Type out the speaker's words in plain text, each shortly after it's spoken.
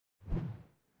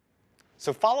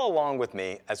So follow along with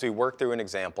me as we work through an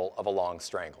example of a long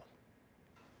strangle.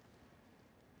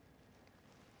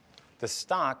 The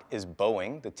stock is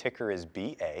Boeing, the ticker is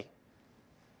BA,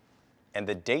 and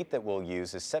the date that we'll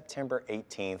use is September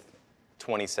 18th,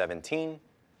 2017.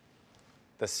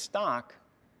 The stock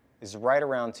is right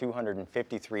around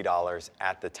 $253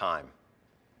 at the time.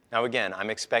 Now again, I'm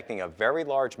expecting a very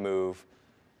large move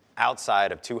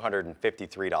outside of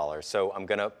 $253, so I'm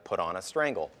going to put on a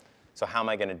strangle. So how am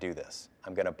I going to do this?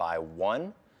 I'm going to buy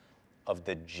one of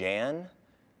the Jan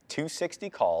 260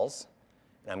 calls,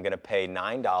 and I'm going to pay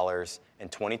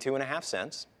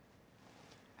 $9.22.5.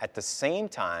 At the same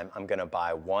time, I'm going to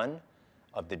buy one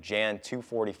of the Jan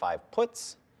 245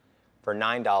 puts for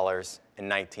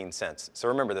 $9.19. So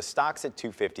remember, the stock's at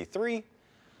 253.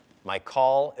 My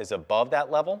call is above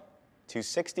that level,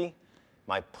 260.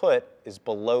 My put is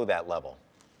below that level,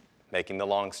 making the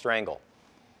long strangle.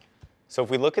 So if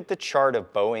we look at the chart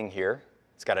of Boeing here,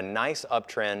 it's got a nice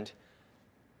uptrend.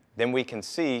 Then we can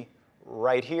see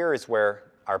right here is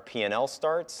where our P&L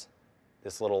starts,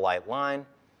 this little light line,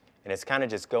 and it's kind of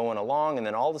just going along, and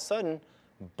then all of a sudden,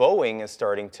 Boeing is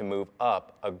starting to move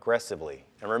up aggressively.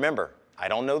 And remember, I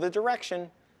don't know the direction,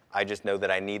 I just know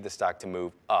that I need the stock to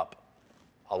move up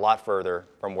a lot further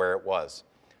from where it was.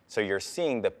 So you're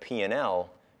seeing the P&L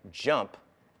jump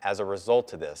as a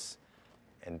result of this,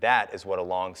 and that is what a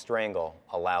long strangle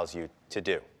allows you to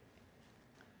do.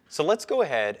 So let's go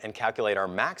ahead and calculate our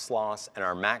max loss and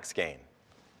our max gain.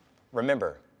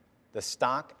 Remember, the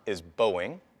stock is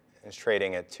Boeing. It's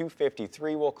trading at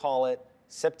 253, we'll call it,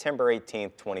 September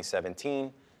 18th,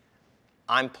 2017.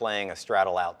 I'm playing a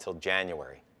straddle out till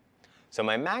January. So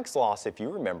my max loss, if you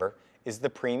remember, is the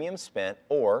premium spent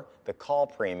or the call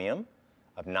premium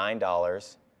of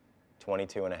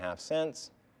 $9.22.5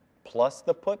 plus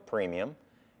the put premium,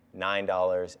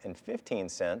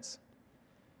 $9.15,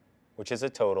 which is a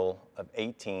total of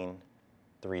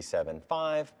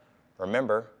 $18,375.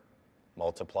 Remember,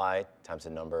 multiply times the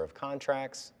number of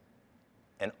contracts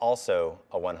and also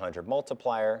a 100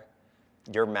 multiplier.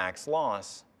 Your max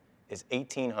loss is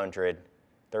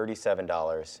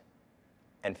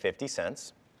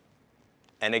 $1,837.50.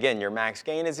 And again, your max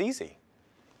gain is easy.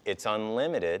 It's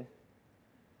unlimited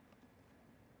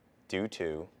due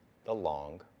to the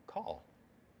long call.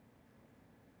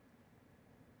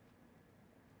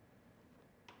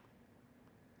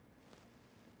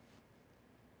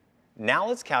 Now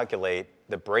let's calculate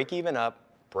the break-even up,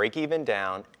 break-even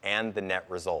down, and the net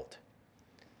result.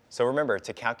 So remember,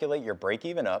 to calculate your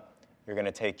break-even up, you're going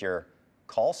to take your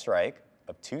call strike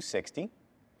of 260.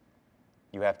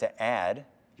 You have to add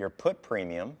your put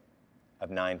premium of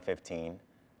 $9.15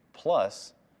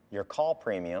 plus your call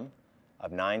premium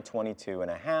of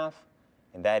 $9.22.5,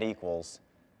 and that equals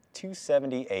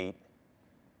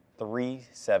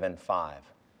 $278,375.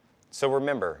 So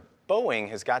remember, Boeing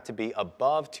has got to be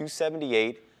above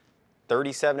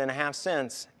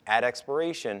 $278.37.5 at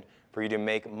expiration for you to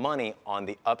make money on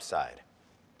the upside.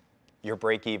 Your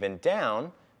break-even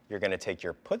down, you're going to take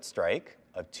your put strike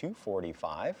of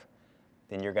 245,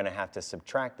 then you're going to have to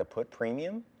subtract the put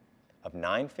premium of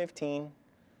 $9.15,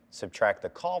 subtract the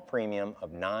call premium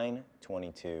of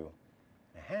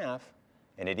 $9.22.5,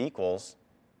 and it equals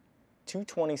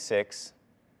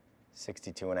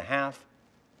 $226.62.5.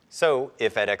 So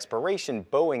if at expiration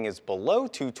Boeing is below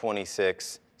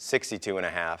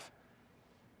 $226.62.5,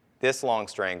 this long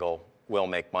strangle will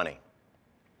make money.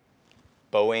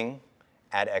 Boeing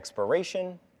at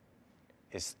expiration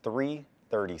is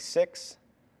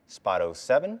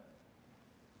 336.07.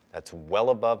 That's well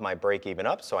above my break-even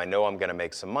up, so I know I'm going to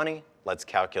make some money. Let's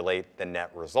calculate the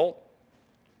net result.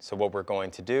 So what we're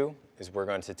going to do is we're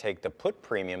going to take the put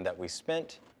premium that we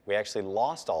spent. We actually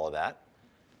lost all of that.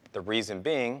 The reason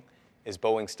being is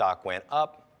Boeing stock went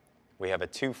up. We have a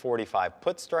 245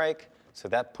 put strike, so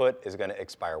that put is going to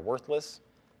expire worthless.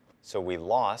 So we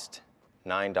lost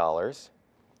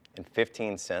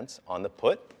 $9.15 on the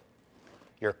put.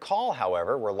 Your call,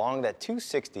 however, we're long that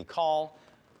 260 call.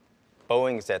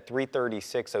 Boeing's at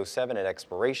 336.07 at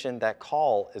expiration. That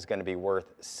call is going to be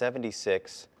worth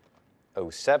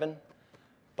 76.07.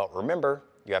 But remember,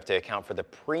 you have to account for the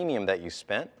premium that you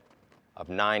spent of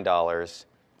 $9.22.5.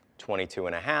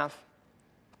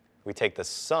 We take the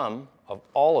sum of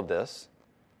all of this,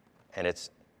 and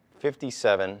it's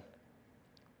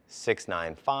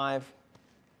 57.695.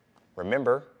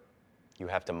 Remember, you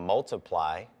have to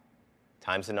multiply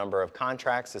times the number of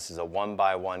contracts. This is a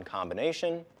one-by-one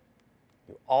combination.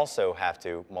 You also have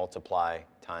to multiply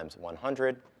times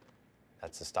 100.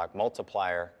 That's the stock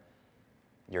multiplier.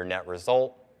 Your net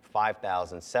result,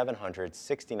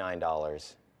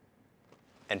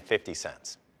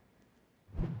 $5,769.50.